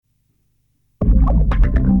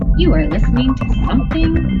You are listening to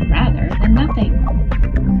Something Rather Than Nothing.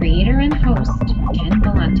 Creator and host, Ken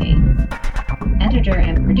Vellante. Editor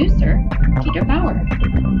and producer, Peter Bauer.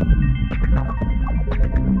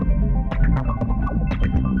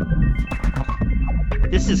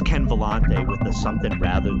 This is Ken Vellante with the Something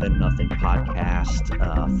Rather Than Nothing podcast.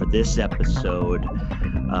 For this episode,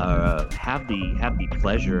 have the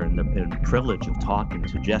pleasure and the privilege of talking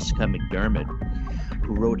to Jessica McDermott,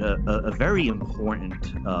 who wrote a very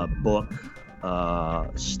important book,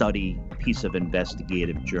 study piece of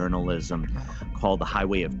investigative journalism called The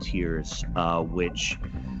Highway of Tears, which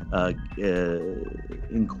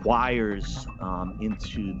inquires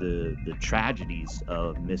into the tragedies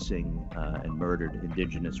of missing and murdered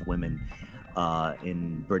Indigenous women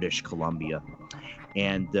in British Columbia.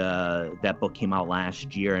 And that book came out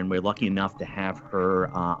last year, and we're lucky enough to have her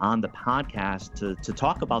on the podcast to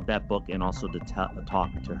talk about that book and also to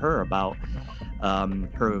talk to her about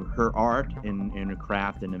her art and her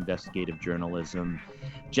craft in investigative journalism.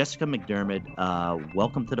 Jessica McDermott,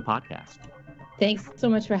 welcome to the podcast. Thanks so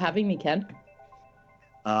much for having me, Ken.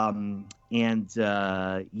 It's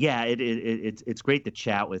great to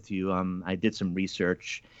chat with you. I did some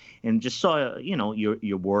research and just saw,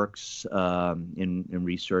 your works in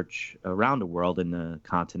research around the world, in the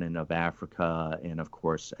continent of Africa, and of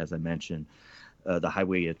course, as I mentioned, the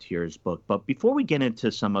Highway of Tears book. But before we get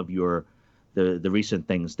into some of the recent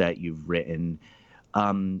things that you've written,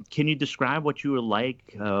 can you describe what you were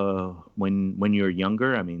like when you were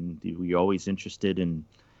younger? I mean, were you always interested in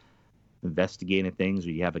investigating things,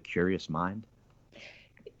 or you have a curious mind?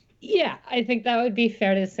 Yeah, I think that would be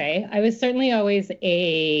fair to say. I was certainly always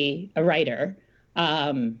a writer.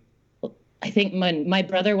 I think my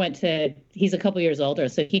brother he's a couple years older,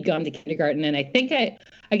 so he'd gone to kindergarten, and I think I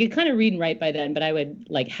could kind of read and write by then, but I would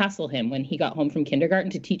hassle him when he got home from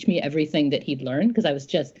kindergarten to teach me everything that he'd learned, because I was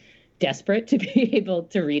just desperate to be able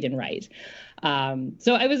to read and write.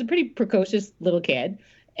 So I was a pretty precocious little kid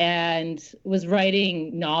and was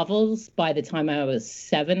writing novels by the time I was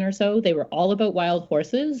 7 or so. They were all about wild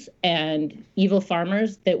horses and evil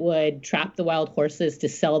farmers that would trap the wild horses to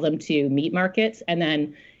sell them to meat markets. And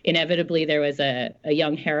then inevitably there was a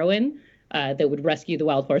young heroine that would rescue the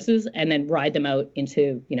wild horses and then ride them out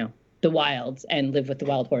into, the wilds and live with the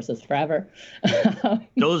wild horses forever.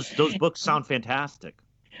 Those books sound fantastic.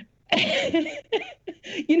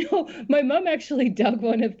 My mom actually dug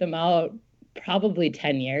one of them out probably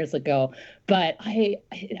 10 years ago, but I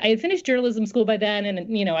had finished journalism school by then,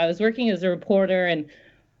 and I was working as a reporter and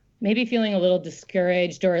maybe feeling a little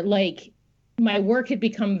discouraged, or like my work had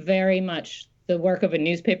become very much the work of a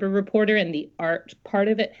newspaper reporter and the art part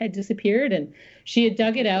of it had disappeared. And she had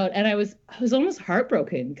dug it out, and I was almost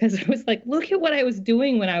heartbroken, because I was like, look at what I was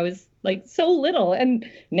doing when I was so little, and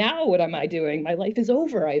now what am I doing? My life is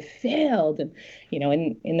over. I failed. And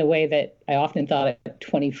in the way that I often thought at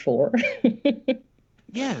 24.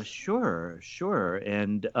 Yeah, sure.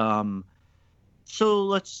 And so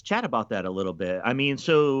let's chat about that a little bit. I mean,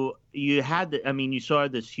 so you saw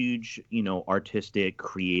this huge, artistic,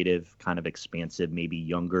 creative, kind of expansive, maybe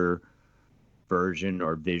younger version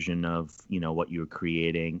or vision of, what you were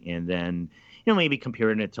creating. And then, maybe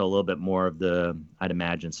comparing it to a little bit more of I'd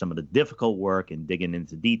imagine some of the difficult work and digging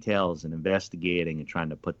into details and investigating and trying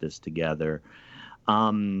to put this together.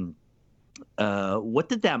 What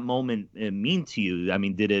did that moment mean to you? I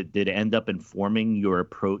mean, did it end up informing your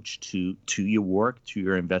approach to your work, to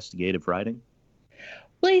your investigative writing?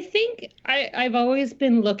 Well, I think I've always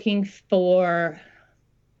been looking for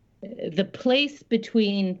the place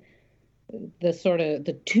between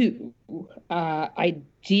the two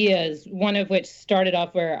ideas, one of which started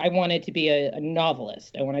off where I wanted to be a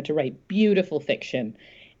novelist. I wanted to write beautiful fiction,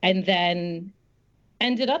 and then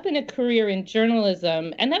ended up in a career in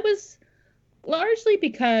journalism. And that was largely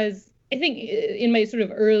because I think in my sort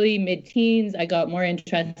of early mid-teens, I got more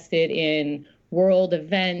interested in world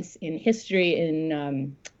events, in history,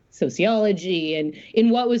 in sociology, and in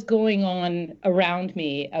what was going on around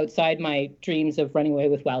me outside my dreams of running away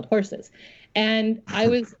with wild horses. And I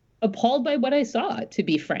was appalled by what I saw, to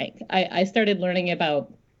be frank. I started learning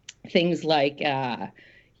about things like,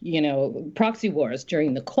 proxy wars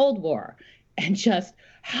during the Cold War, and just,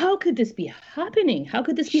 how could this be happening? How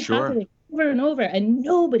could this be happening over and over? And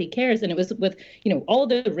nobody cares. And it was with, all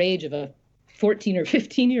the rage of a 14 or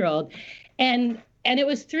 15-year-old. And it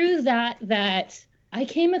was through that I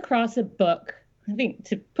came across a book I think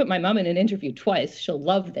to put my mom in an interview twice, she'll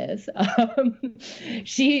love this.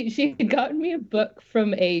 She had gotten me a book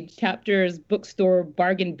from a Chapters bookstore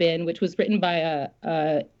bargain bin, which was written by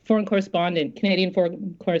a foreign correspondent, Canadian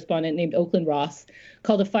foreign correspondent named Oakland Ross,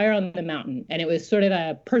 called A Fire on the Mountain. And it was sort of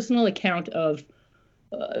a personal account of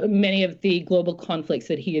many of the global conflicts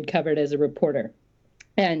that he had covered as a reporter.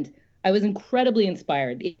 And I was incredibly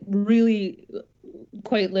inspired. It really,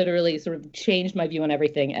 quite literally, sort of changed my view on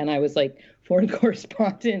everything. And I was like, foreign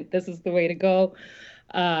correspondent, this is the way to go.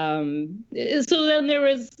 So then there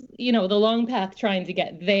was, the long path trying to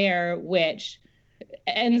get there, which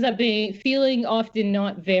ends up feeling often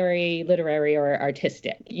not very literary or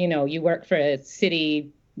artistic. You work for a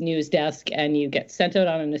city news desk and you get sent out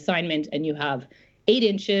on an assignment and you have 8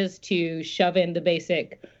 inches to shove in the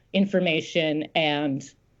basic information, and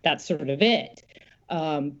that's sort of it.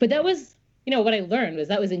 But that was, what I learned was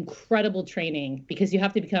that was incredible training, because you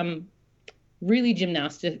have to become really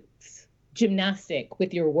gymnastic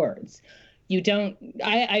with your words.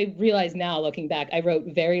 I realize now, looking back, I wrote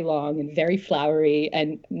very long and very flowery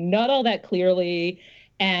and not all that clearly.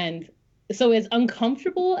 And so as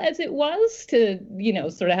uncomfortable as it was to,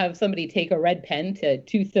 sort of have somebody take a red pen to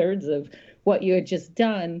 2/3 of what you had just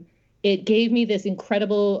done, it gave me this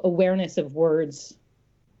incredible awareness of words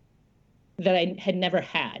that I had never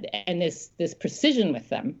had, and this precision with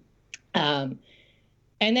them.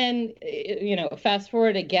 And then, fast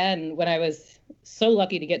forward again, when I was so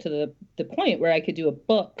lucky to get to the point where I could do a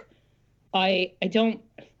book, I'm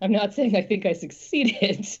not saying I think I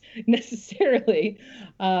succeeded necessarily,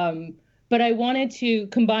 but I wanted to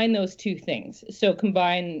combine those two things. So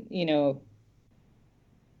combine,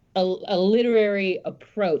 a literary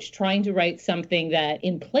approach, trying to write something that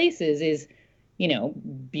in places is,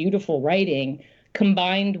 beautiful writing,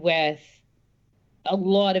 combined with a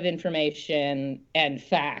lot of information and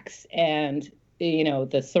facts and,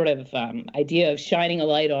 the sort of idea of shining a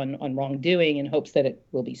light on wrongdoing in hopes that it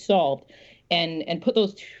will be solved, and put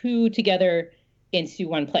those two together into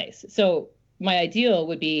one place. So my ideal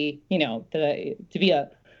would be, to be a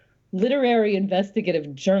literary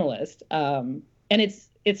investigative journalist. And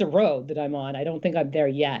it's a road that I'm on. I don't think I'm there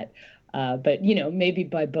yet. But, maybe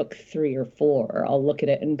by book 3 or 4, I'll look at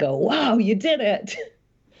it and go, wow, you did it.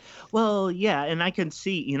 Well, yeah, and I can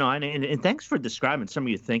see, and thanks for describing some of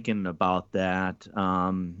you thinking about that.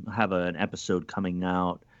 I have an episode coming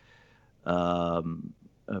out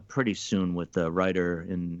pretty soon with a writer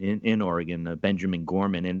in Oregon, Benjamin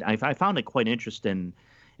Gorman, and I found it quite interesting.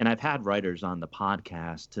 And I've had writers on the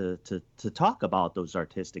podcast to talk about those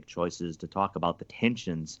artistic choices, to talk about the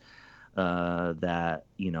tensions that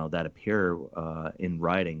appear in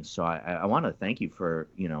writing. So I want to thank you for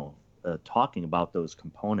talking about those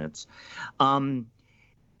components. And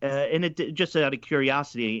just out of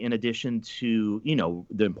curiosity, in addition to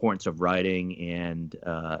the importance of writing and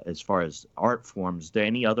as far as art forms, are there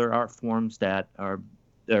any other art forms that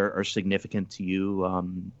are significant to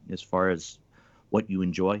you as far as what you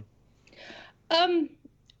enjoy?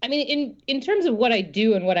 I mean, in terms of what I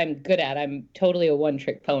do and what I'm good at, I'm totally a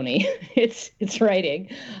one-trick pony. It's writing.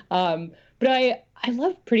 But I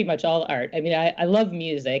love pretty much all art. I mean, I love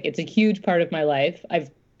music. It's a huge part of my life. I've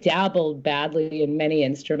dabbled badly in many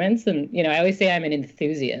instruments, and I always say I'm an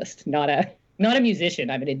enthusiast, not a musician.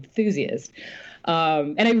 I'm an enthusiast.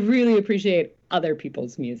 And I really appreciate other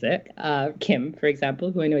people's music. Kim, for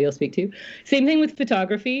example, who I know you'll speak to. Same thing with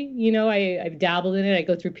photography. I've dabbled in it. I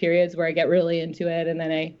go through periods where I get really into it, and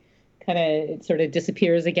then it sort of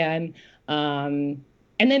disappears again. And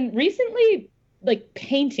then recently, like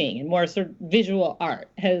painting and more sort of visual art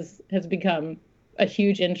has become a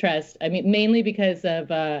huge interest. I mean, mainly because of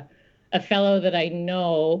a fellow that I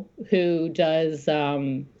know who does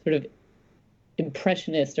sort of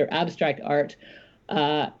impressionist or abstract art.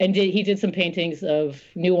 And he did some paintings of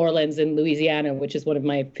New Orleans and Louisiana, which is one of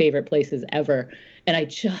my favorite places ever. And I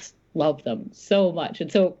just love them so much.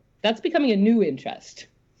 And so that's becoming a new interest.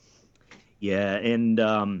 Yeah.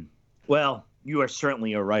 And, well, you are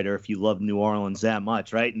certainly a writer if you love New Orleans that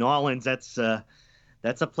much, right? New Orleans, that's a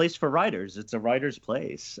place for writers. It's a writer's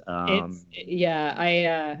place. I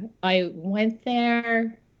went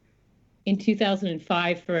there in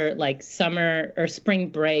 2005 for like summer or spring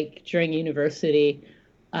break during university,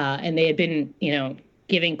 and they had been,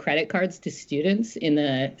 giving credit cards to students in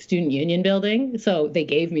the student union building. So they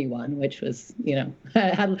gave me one, which was,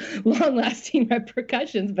 had long-lasting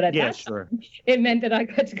repercussions. But at that time, it meant that I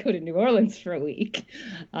got to go to New Orleans for a week,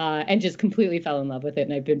 and just completely fell in love with it.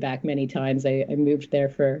 And I've been back many times. I moved there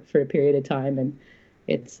for a period of time, and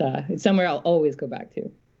it's somewhere I'll always go back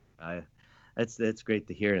to. That's great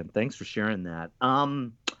to hear, and thanks for sharing that.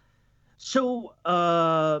 So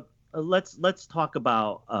let's talk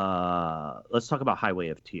about Highway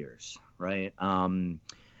of Tears, right? Can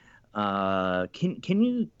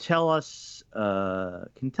you tell us can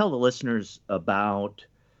you tell the listeners about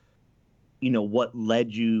what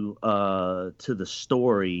led you to the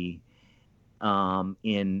story,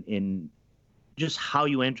 in just how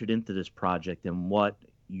you entered into this project and what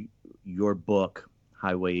your book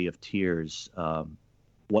Highway of Tears,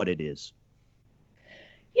 what it is?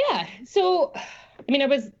 Yeah. So, I mean, I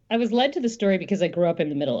was led to the story because I grew up in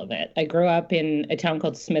the middle of it. I grew up in a town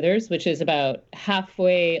called Smithers, which is about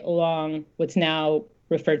halfway along what's now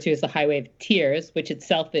referred to as the Highway of Tears, which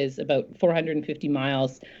itself is about 450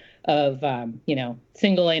 miles of,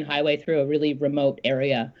 single lane highway through a really remote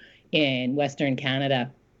area in Western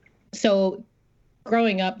Canada. So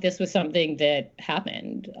growing up, this was something that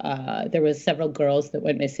happened. There was several girls that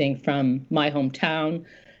went missing from my hometown.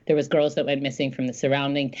 There was girls that went missing from the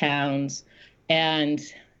surrounding towns. And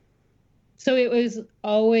so it was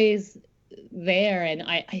always there. And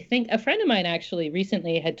I think a friend of mine actually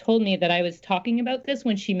recently had told me that I was talking about this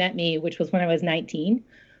when she met me, which was when I was 19.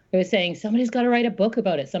 I was saying, somebody's got to write a book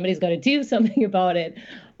about it. Somebody's got to do something about it.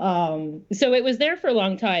 So it was there for a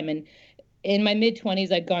long time. And in my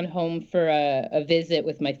mid-20s, I'd gone home for a visit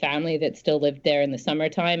with my family that still lived there in the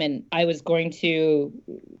summertime. And I was going to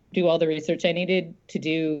do all the research I needed to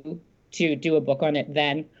do a book on it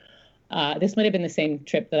then. This might have been the same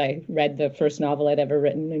trip that I read the first novel I'd ever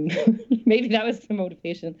written, and maybe that was the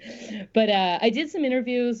motivation. But I did some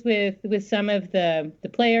interviews with some of the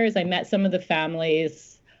players. I met some of the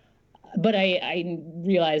families, but I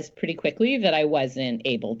realized pretty quickly that I wasn't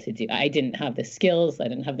able to do. I didn't have the skills. I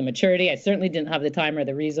didn't have the maturity. I certainly didn't have the time or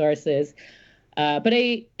the resources. But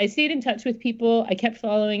I stayed in touch with people. I kept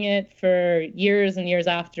following it for years and years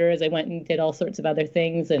after, as I went and did all sorts of other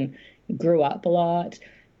things and grew up a lot.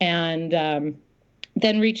 And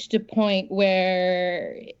then reached a point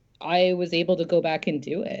where I was able to go back and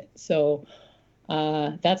do it. So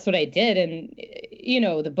that's what I did. And,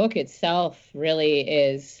 the book itself really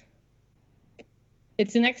is,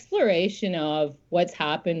 it's an exploration of what's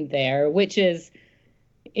happened there, which is,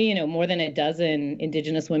 more than a dozen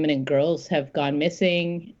Indigenous women and girls have gone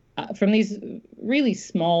missing from these really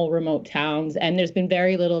small, remote towns. And there's been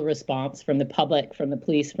very little response from the public, from the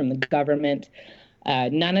police, from the government.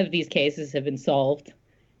 None of these cases have been solved.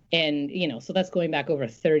 And, so that's going back over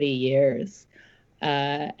 30 years.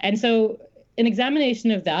 And so an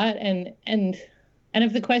examination of that and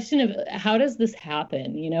of the question of how does this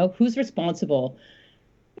happen? Who's responsible?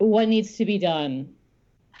 What needs to be done?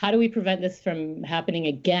 How do we prevent this from happening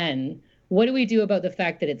again? What do we do about the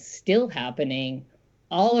fact that it's still happening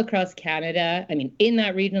all across Canada? I mean, in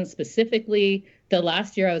that region specifically, the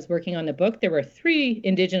last year I was working on the book, there were 3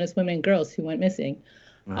 Indigenous women and girls who went missing.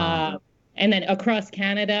 And then across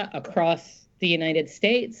Canada, across the United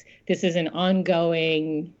States, this is an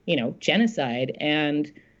ongoing, genocide,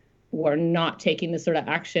 and we're not taking the sort of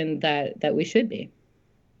action that we should be.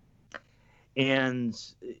 And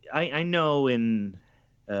I know in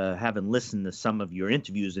having listened to some of your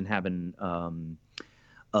interviews and having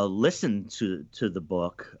listened to the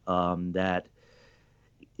book, that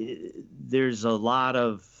there's a lot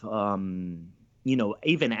of,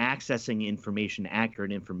 even accessing information,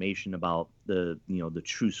 accurate information about the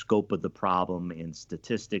true scope of the problem and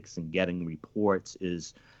statistics and getting reports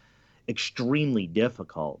is extremely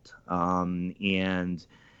difficult. And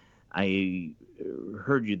I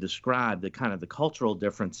heard you describe the kind of the cultural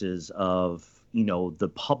differences of, the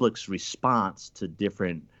public's response to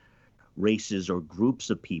different races or groups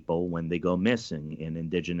of people when they go missing. And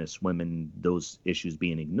Indigenous women, those issues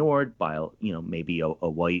being ignored by, maybe a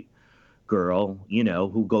white girl,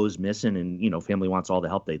 who goes missing and, family wants all the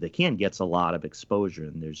help they can, gets a lot of exposure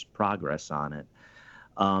and there's progress on it.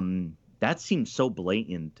 That seems so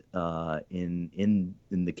blatant in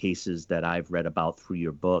the cases that I've read about through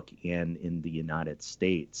your book and in the United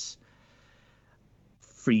States.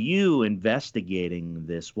 For you investigating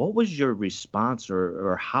this, what was your response,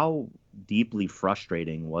 or how deeply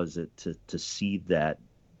frustrating was it to see that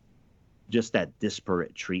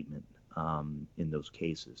disparate treatment in those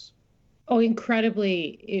cases? Oh,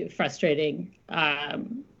 incredibly frustrating.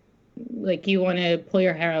 Like you want to pull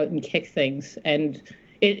your hair out and kick things. And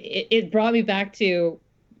it brought me back to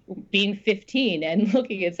being 15 and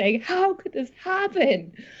looking and saying, how could this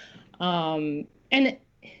happen? And,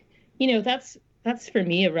 that's for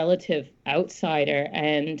me a relative outsider.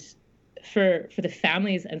 And for the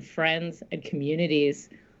families and friends and communities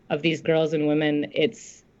of these girls and women,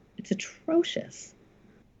 it's atrocious.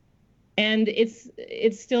 And it's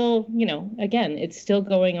still, again, it's still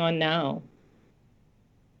going on now.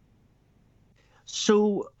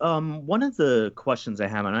 So one of the questions I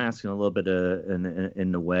have, and I'm asking a little bit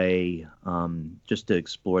in a way, just to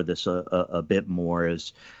explore this a bit more,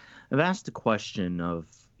 is I've asked the question of,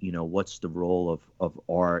 what's the role of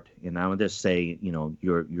art? And I would just say,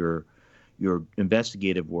 your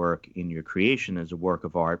investigative work in your creation is a work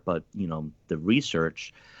of art, but, the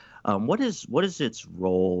research, what is its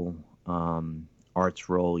role, art's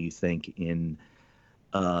role, you think, in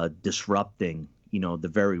disrupting, the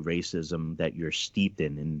very racism that you're steeped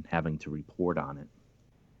in and having to report on it?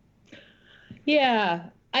 Yeah,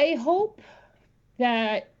 I hope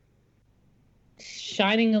that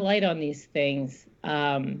shining a light on these things,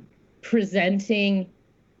 presenting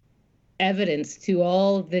evidence to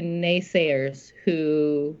all the naysayers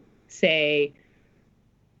who say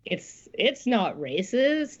it's not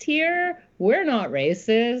racist here, we're not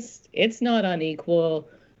racist, it's not unequal,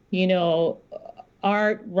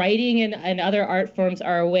 art, writing, and other art forms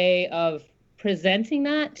are a way of presenting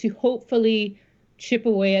that to hopefully chip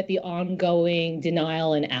away at the ongoing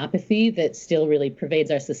denial and apathy that still really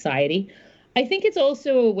pervades our society. I think it's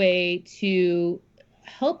also a way to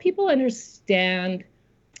help people understand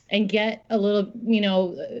and get a little,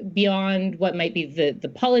 beyond what might be the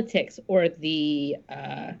politics or the,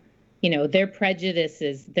 their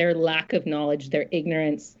prejudices, their lack of knowledge, their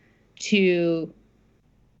ignorance, to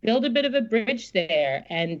build a bit of a bridge there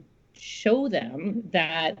and show them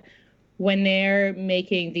that when they're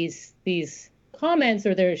making these comments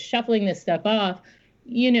or they're shuffling this stuff off,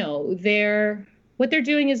 what they're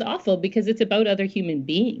doing is awful because it's about other human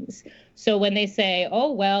beings. So when they say,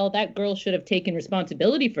 oh, well, that girl should have taken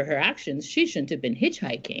responsibility for her actions, she shouldn't have been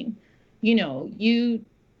hitchhiking, you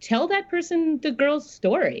tell that person the girl's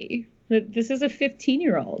story. That this is a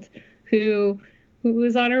 15-year-old who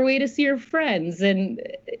was on her way to see her friends, and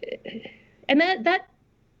that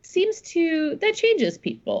changes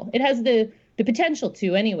people. It has the potential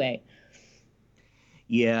to, anyway.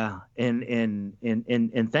 Yeah, and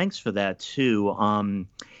thanks for that too.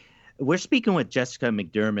 We're speaking with Jessica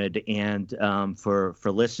McDermott, and for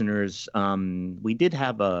listeners, we did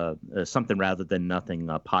have a Something Rather Than Nothing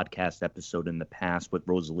podcast episode in the past with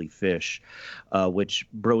Rosalie Fish, which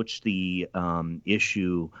broached the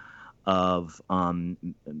issue of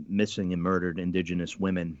missing and murdered Indigenous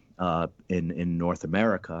women in North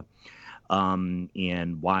America.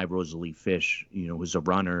 And why Rosalie Fish, who's a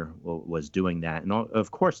runner, was doing that. And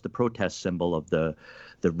of course, the protest symbol of the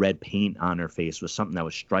red paint on her face was something that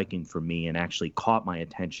was striking for me and actually caught my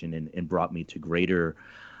attention and brought me to greater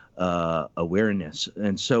awareness.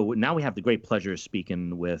 And so now we have the great pleasure of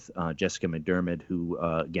speaking with Jessica McDermott, who,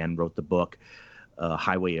 again, wrote the book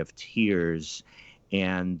Highway of Tears.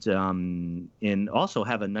 And also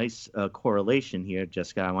have a nice correlation here,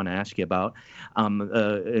 Jessica, I want to ask you about.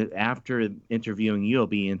 After interviewing you, I'll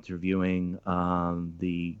be interviewing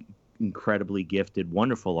the incredibly gifted,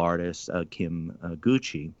 wonderful artist, Kim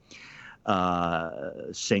Gucci,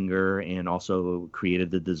 singer, and also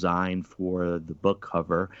created the design for the book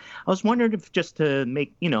cover. I was wondering if, just to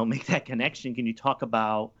make that connection, can you talk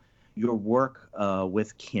about your work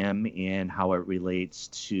with Kim and how it relates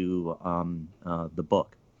to the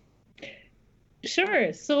book?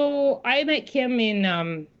 Sure. So I met Kim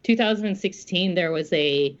in 2016. There was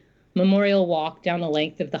a memorial walk down the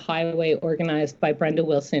length of the highway organized by Brenda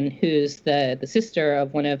Wilson, who's the sister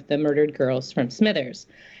of one of the murdered girls from Smithers.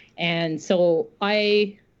 And so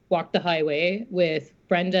I walked the highway with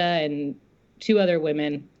Brenda and two other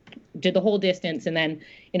women, did the whole distance, and then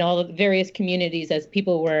in all the various communities, as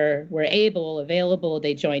people were available,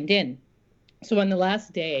 they joined in. So on the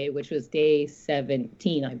last day, which was day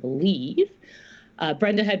 17, I believe,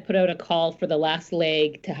 Brenda had put out a call for the last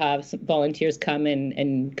leg to have some volunteers come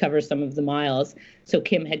and cover some of the miles. So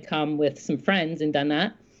Kim had come with some friends and done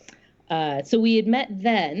that. So we had met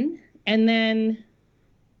then, and then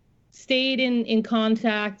stayed in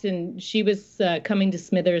contact, and she was coming to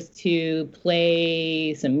Smithers to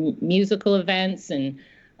play some musical events, and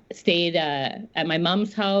stayed at my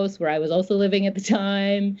mom's house, where I was also living at the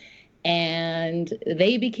time. And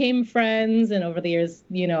they became friends. And over the years,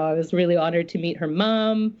 I was really honored to meet her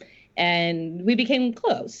mom, and we became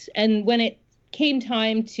close. And when it came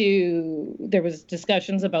time there was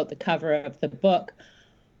discussions about the cover of the book,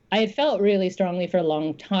 I had felt really strongly for a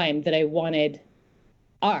long time that I wanted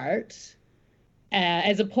art,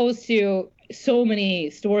 as opposed to so many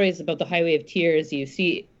stories about the Highway of Tears. You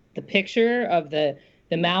see the picture of the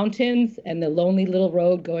mountains and the lonely little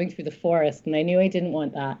road going through the forest, and I knew I didn't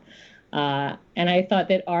want that. And I thought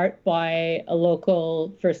that art by a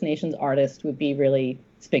local First Nations artist would be really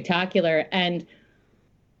spectacular. And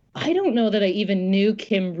I don't know that I even knew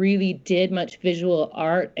Kim really did much visual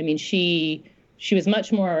art. I mean, she she was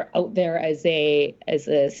much more out there as a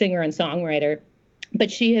singer and songwriter. But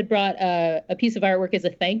she had brought a piece of artwork as a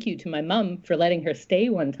thank you to my mom for letting her stay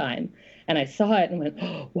one time. And I saw it and went,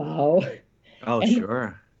 oh, wow. Oh, and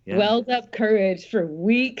sure. Yeah. Welled up courage for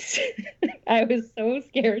weeks. I was so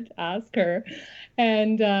scared to ask her.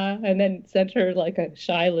 And then sent her like a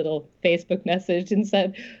shy little Facebook message and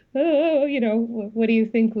said, oh, what do you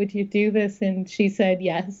think? Would you do this? And she said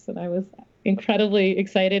yes. And I was incredibly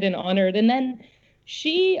excited and honored. And then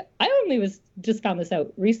I only just found this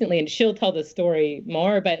out recently, and she'll tell the story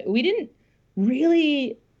more, but we didn't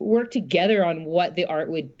really work together on what the art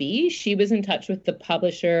would be. She was in touch with the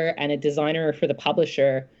publisher and a designer for the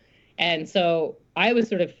publisher. And so I was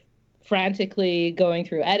sort of frantically going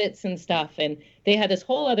through edits and stuff, and they had this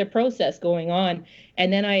whole other process going on.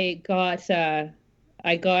 And then I got the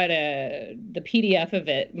PDF of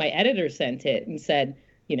it. My editor sent it and said,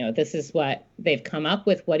 this is what they've come up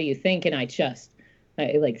with. What do you think? And I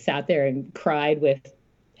like sat there and cried with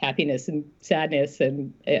happiness and sadness.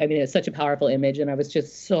 And I mean, it's such a powerful image, and I was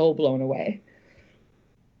just so blown away.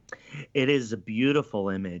 It is a beautiful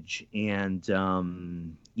image.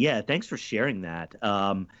 And yeah, thanks for sharing that.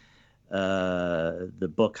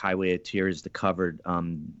 The book Highway of Tears, the cover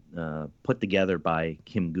put together by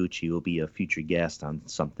Kim Gucci, will be a future guest on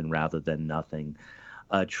Something Rather Than Nothing.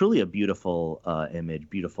 Truly a beautiful image,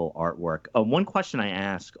 beautiful artwork. One question I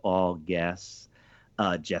ask all guests,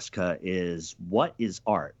 Jessica, is what is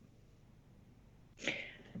art?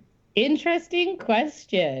 Interesting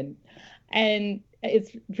question. And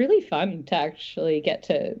it's really fun to actually get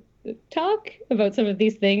to talk about some of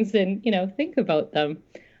these things and, think about them.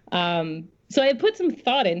 So I put some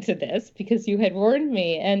thought into this because you had warned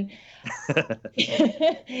me. And,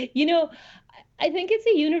 I think it's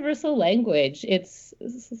a universal language. It's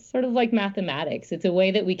sort of like mathematics. It's a way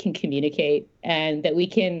that we can communicate and that we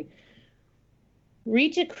can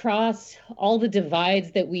reach across all the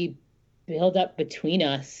divides that we build up between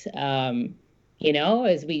us,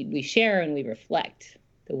 as we share and we reflect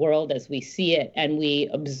the world as we see it, and we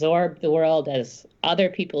absorb the world as other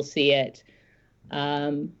people see it.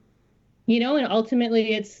 And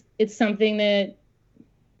ultimately it's something that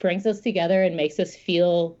brings us together and makes us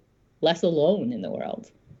feel less alone in the world.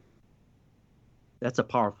 That's a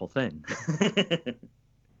powerful thing.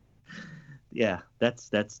 Yeah, that's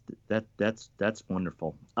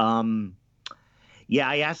wonderful. Yeah,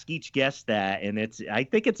 I ask each guest that, and I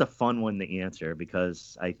think it's a fun one to answer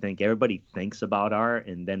because I think everybody thinks about art,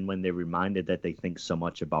 and then when they're reminded that they think so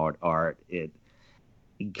much about art, it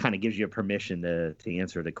kind of gives you permission to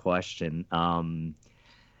answer the question.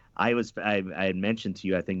 I had mentioned to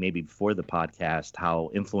you, I think maybe before the podcast,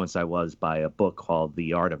 how influenced I was by a book called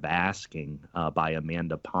The Art of Asking by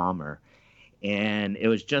Amanda Palmer. And it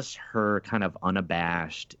was just her kind of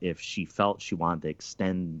unabashed. If she felt she wanted to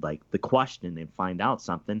extend like the question and find out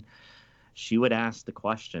something, she would ask the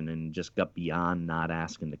question and just got beyond not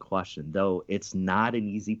asking the question, though it's not an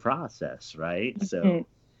easy process, right? Mm-hmm. So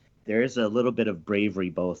there is a little bit of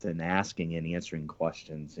bravery both in asking and answering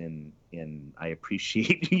questions, and I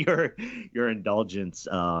appreciate your indulgence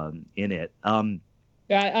in it.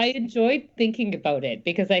 I enjoyed thinking about it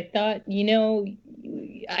because I thought,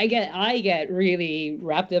 I get really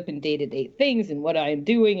wrapped up in day-to-day things and what I'm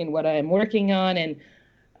doing and what I'm working on,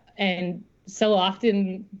 and so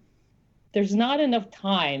often there's not enough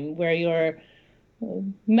time where you're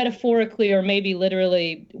metaphorically or maybe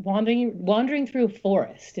literally wandering through a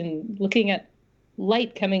forest and looking at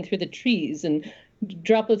light coming through the trees and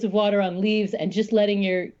droplets of water on leaves and just letting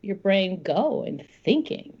your brain go and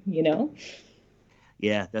thinking,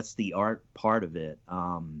 Yeah, that's the art part of it.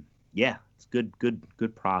 Yeah, it's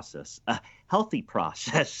good process, healthy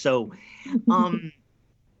process. So,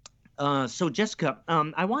 so Jessica,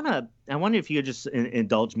 I wonder if you could just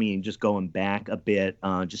indulge me in just going back a bit,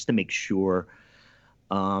 just to make sure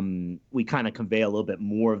we kind of convey a little bit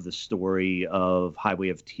more of the story of Highway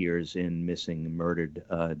of Tears in Missing and Murdered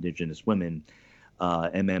Indigenous Women,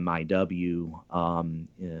 MMIW,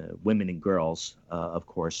 women and girls, of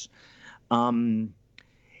course.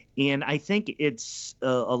 And I think it's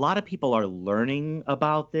a lot of people are learning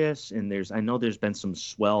about this, and I know there's been some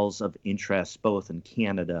swells of interest both in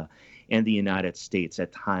Canada and the United States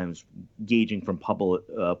at times, gauging from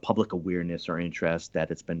public awareness or interest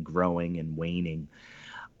that it's been growing and waning.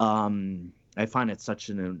 I find it such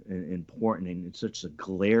an important and such a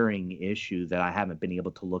glaring issue that I haven't been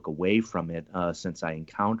able to look away from it since I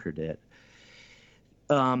encountered it.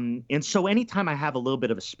 And so anytime I have a little bit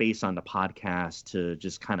of a space on the podcast to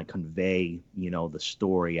just kind of convey, the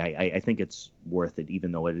story, I think it's worth it,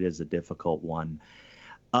 even though it is a difficult one.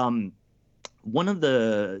 one of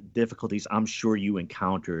the difficulties I'm sure you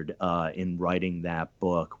encountered in writing that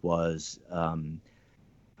book was,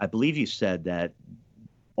 I believe you said that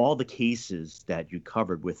all the cases that you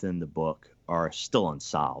covered within the book are still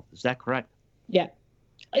unsolved. Is that correct? Yeah.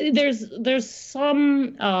 There's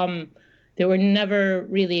some that were never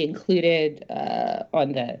really included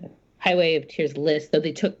on the Highway of Tears list, though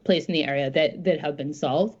they took place in the area that have been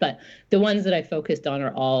solved. But the ones that I focused on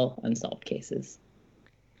are all unsolved cases.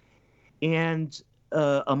 And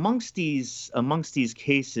amongst these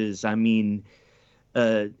cases, I mean,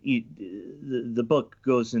 the book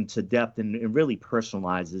goes into depth and really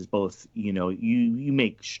personalizes both. You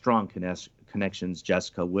make strong connections,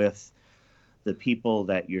 Jessica, with the people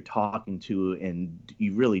that you're talking to, and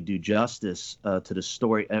you really do justice to the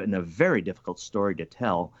story, and a very difficult story to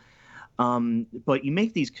tell. But you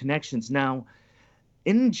make these connections now.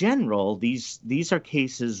 In general, these are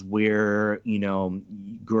cases where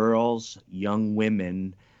girls, young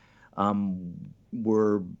women,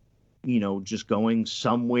 were just going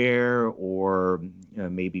somewhere, or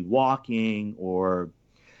maybe walking, or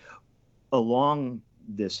along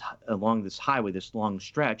this highway, this long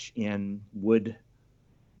stretch, and would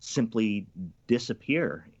simply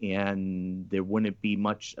disappear, and there wouldn't be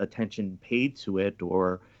much attention paid to it,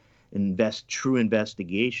 or true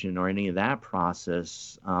investigation, or any of that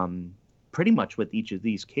process, pretty much with each of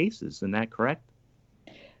these cases. Isn't that correct?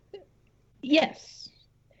 Yes.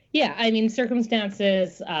 Yeah, I mean,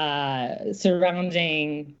 circumstances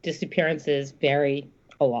surrounding disappearances vary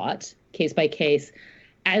a lot, case by case,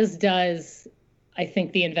 as does, I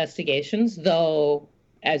think, the investigations, though,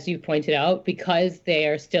 as you pointed out, because they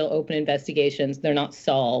are still open investigations, they're not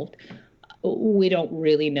solved. We don't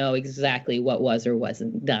really know exactly what was or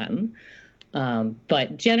wasn't done.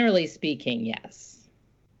 But generally speaking, yes.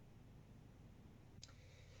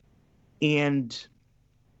 And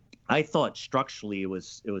I thought structurally it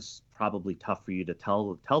was probably tough for you to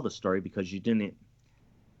tell the story, because you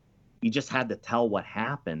just had to tell what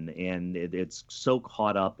happened, and it's so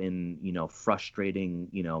caught up in frustrating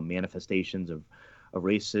manifestations of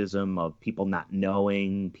racism, of people not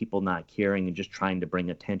knowing, people not caring, and just trying to bring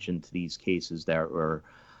attention to these cases that were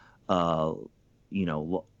not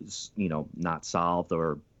solved,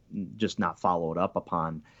 or just not followed up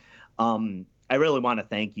upon. I really want to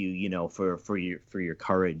thank you, for your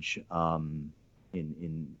courage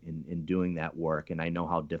in doing that work. And I know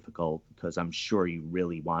how difficult, because I'm sure you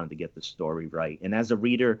really wanted to get the story right. And as a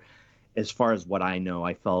reader, as far as what I know,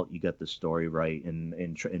 I felt you got the story right,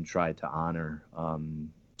 and tried to honor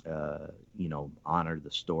the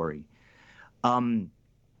story. I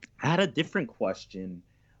had a different question,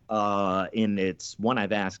 and it's one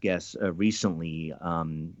I've asked guests recently.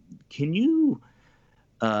 Can you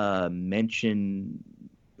mention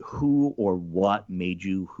who or what made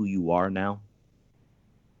you who you are now?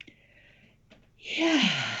 Yeah.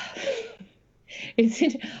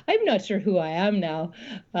 I'm not sure who I am now.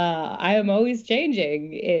 I am always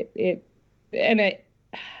changing. And I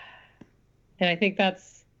think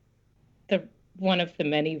that's one of the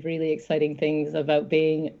many really exciting things about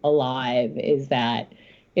being alive, is that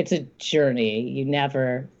it's a journey. You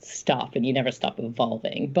never stop, and you never stop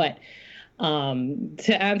evolving. But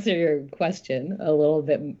to answer your question a little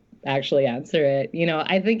bit, actually answer it,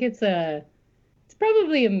 I think it's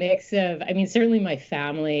probably a mix of, I mean, certainly my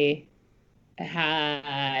family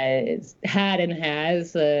had and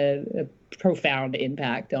has a profound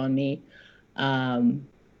impact on me.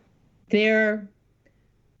 They're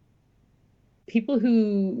people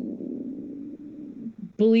who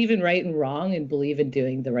believe in right and wrong, and believe in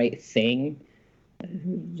doing the right thing,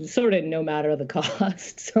 sort of no matter the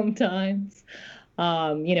cost sometimes.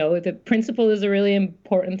 The principle is a really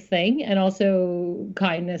important thing, and also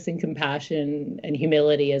kindness and compassion and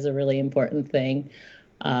humility is a really important thing.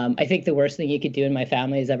 I think the worst thing you could do in my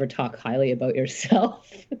family is ever talk highly about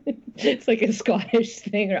yourself. It's like a Scottish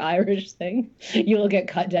thing or Irish thing. You will get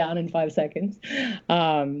cut down in 5 seconds.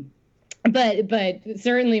 But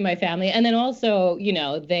certainly my family. And then also,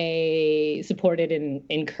 they supported and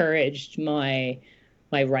encouraged my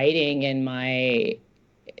writing, and my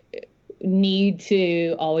need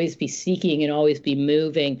to always be seeking and always be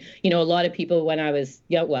moving. A lot of people, when I was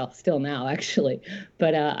young, well, still now actually,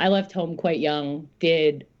 but I left home quite young,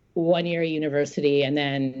 did 1 year university, and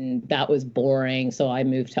then that was boring. So I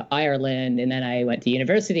moved to Ireland, and then I went to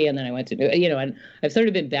university, and then I went to, and I've sort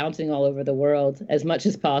of been bouncing all over the world as much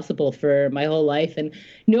as possible for my whole life. And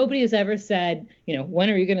nobody has ever said, when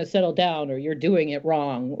are you going to settle down, or you're doing it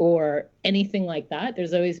wrong, or anything like that.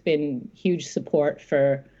 There's always been huge support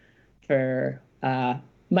for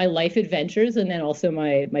my life adventures, and then also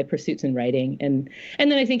my pursuits in writing, and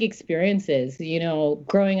then I think experiences.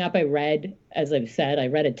 Growing up, I read, as I've said, I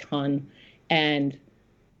read a ton, and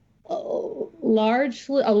a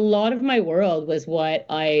lot of my world was what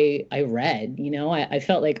I read. I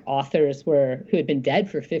felt like authors who had been dead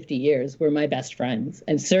for 50 years were my best friends,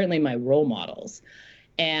 and certainly my role models.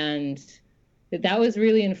 And that was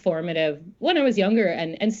really informative when I was younger,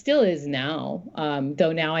 and still is now.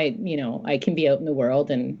 Though now I can be out in the world,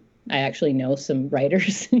 and I actually know some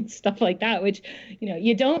writers and stuff like that, which,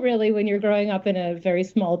 you don't really when you're growing up in a very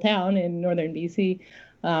small town in northern BC.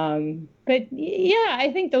 But yeah,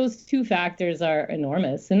 I think those two factors are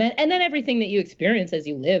enormous. And then everything that you experience as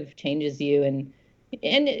you live changes you. And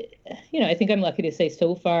I think I'm lucky to say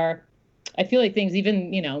so far, I feel like things,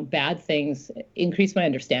 even, bad things, increase my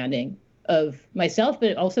understanding of myself,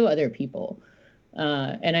 but also other people.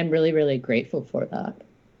 And I'm really, really grateful for that.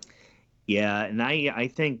 Yeah. And I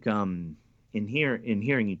think, in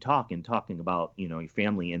hearing you talk and talking about, your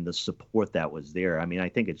family and the support that was there, I mean, I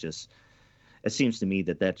think it seems to me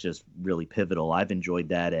that that's just really pivotal. I've enjoyed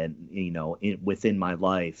that, and within my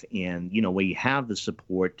life, and where you have the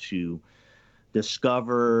support to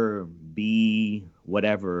discover, be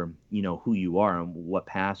whatever who you are and what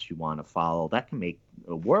path you want to follow, that can make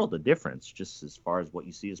a world of difference, just as far as what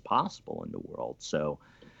you see as possible in the world. So,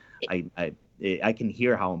 I can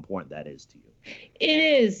hear how important that is to you.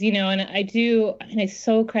 It is, and I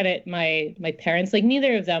so credit my parents. Like,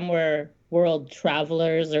 neither of them were world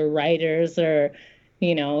travelers or writers, or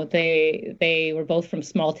they were both from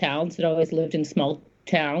small towns, had always lived in small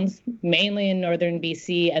towns, mainly in northern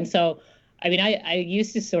BC. And so I mean, I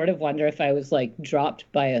used to sort of wonder if I was like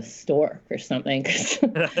dropped by a stork or something.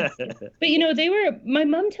 But my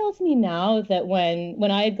mom tells me now that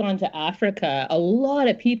when I had gone to Africa, a lot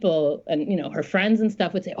of people and, her friends and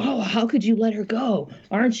stuff would say, "Oh, how could you let her go?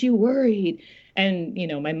 Aren't you worried?" And,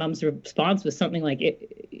 my mom's response was something like,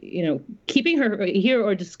 keeping her here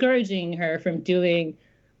or discouraging her from doing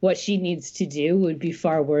what she needs to do would be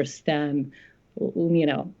far worse than,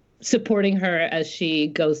 supporting her as she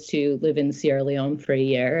goes to live in Sierra Leone for a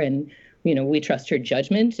year. And, we trust her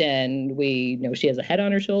judgment, and we know she has a head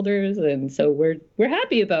on her shoulders. And so we're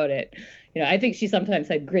happy about it. I think she sometimes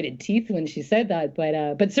had gritted teeth when she said that,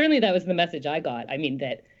 but certainly that was the message I got. I mean,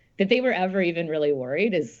 that they were ever even really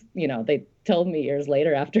worried is, they told me years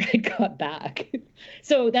later after I got back.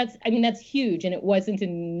 So that's huge. And it wasn't a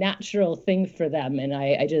natural thing for them. And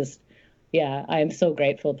I am so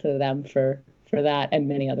grateful to them for that and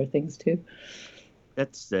many other things too.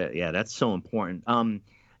 That's so important.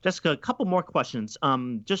 Jessica, a couple more questions.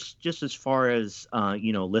 Just as far as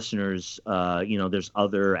listeners, there's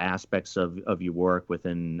other aspects of your work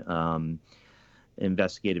within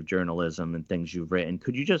investigative journalism and things you've written.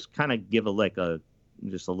 Could you just kind of give a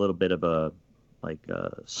little bit of a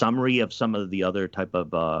summary of some of the other type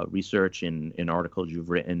of research and articles you've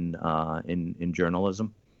written in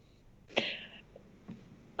journalism?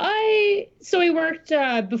 I worked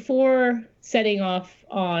before setting off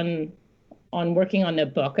on working on the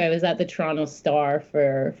book. I was at the Toronto Star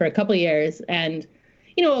for a couple of years, and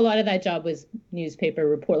a lot of that job was newspaper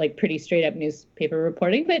report, like pretty straight up newspaper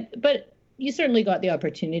reporting. But you certainly got the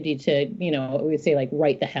opportunity to, we would say, like,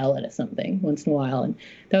 write the hell out of something once in a while, and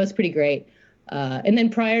that was pretty great. And then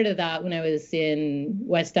prior to that, when I was in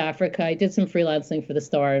West Africa, I did some freelancing for the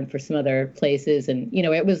Star and for some other places, and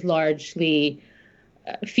it was largely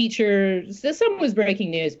features. Some was breaking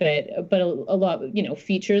news, but a lot,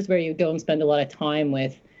 features where you go and spend a lot of time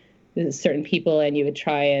with certain people, and you would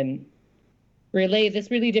try and relay this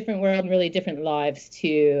really different world and really different lives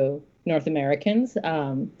to North Americans.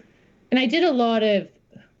 And I did a lot of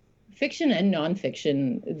fiction and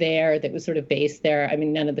nonfiction there that was sort of based there. I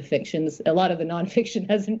mean, none of the fictions, a lot of the nonfiction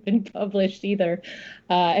hasn't been published either.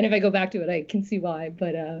 And if I go back to it, I can see why.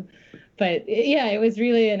 But yeah, it was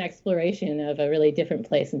really an exploration of a really different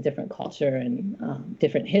place and different culture and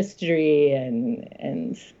different history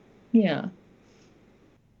and yeah.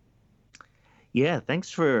 Yeah, thanks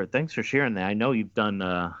for sharing that. I know you've done.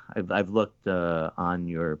 I've looked on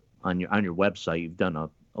your website. You've done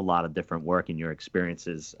a lot of different work in your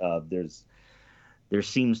experiences. There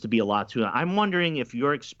seems to be a lot to it. I'm wondering if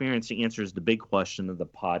your experience answers the big question of the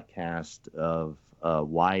podcast of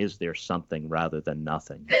why is there something rather than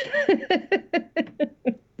nothing?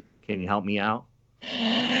 Can you help me out?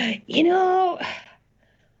 I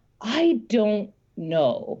don't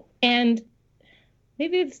know. And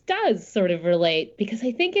maybe this does sort of relate, because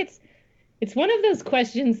I think it's one of those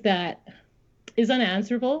questions that is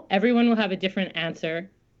unanswerable. Everyone will have a different answer.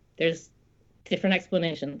 There's different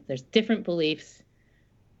explanations. There's different beliefs.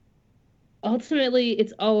 ultimately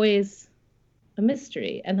it's always a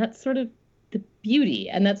mystery, and that's sort of the beauty,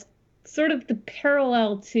 and that's sort of the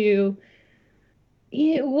parallel to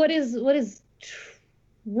what is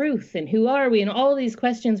truth and who are we and all these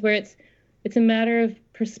questions where it's a matter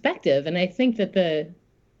of perspective. And I think that the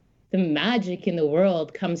magic in the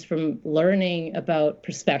world comes from learning about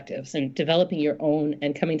perspectives and developing your own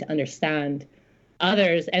and coming to understand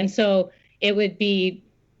others. And so it would be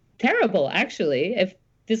terrible, actually, if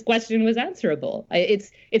this question was answerable.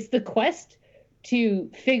 It's the quest to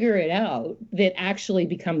figure it out that actually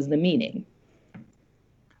becomes the meaning.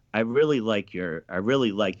 I really like your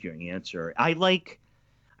answer.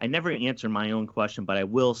 I never answer my own question, but I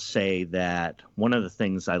will say that one of the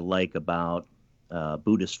things I like about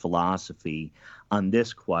Buddhist philosophy on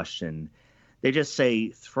this question, they just say,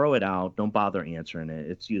 throw it out, don't bother answering it.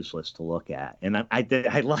 It's useless to look at. And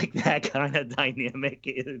I like that kind of dynamic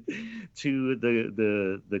to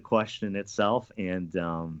the question itself. And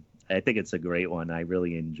I think it's a great one. I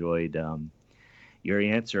really enjoyed your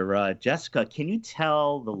answer. Jessica, can you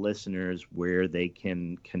tell the listeners where they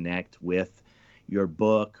can connect with your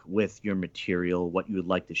book, with your material, what you would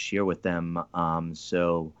like to share with them,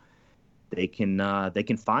 so they can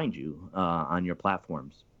find you on your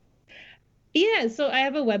platforms? Yeah, so I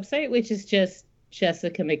have a website, which is just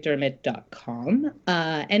jessicamcdermott.com,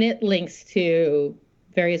 and it links to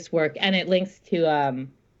various work, and it links to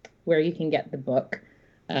where you can get the book.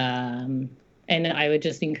 And I would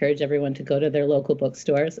just encourage everyone to go to their local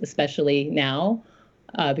bookstores, especially now,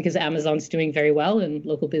 because Amazon's doing very well and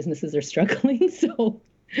local businesses are struggling. So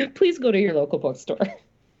please go to your local bookstore.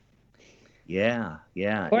 Yeah.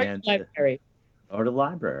 Or the library. Or the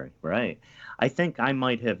library, right. I think I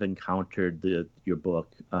might have encountered your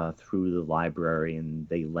book through the library, and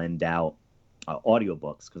they lend out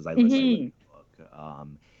audiobooks because I listen to the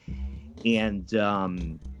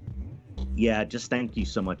book. Yeah, just thank you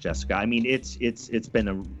so much, Jessica. I mean, it's been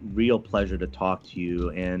a real pleasure to talk to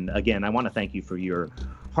you. And again, I want to thank you for your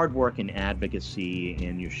hard work and advocacy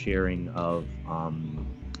and your sharing of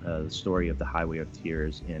the story of the Highway of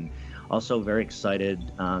Tears. And also very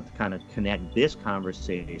excited to kind of connect this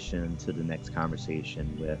conversation to the next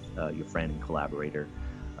conversation with your friend and collaborator,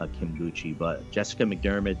 Kim Gucci. But Jessica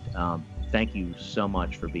McDermott, thank you so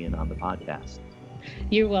much for being on the podcast.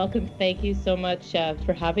 You're welcome. Thank you so much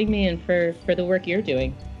for having me and for the work you're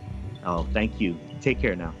doing. Oh, thank you. Take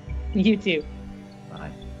care now. You too.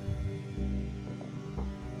 Bye.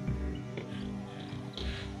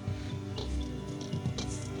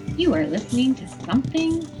 You are listening to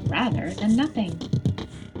Something Rather Than Nothing.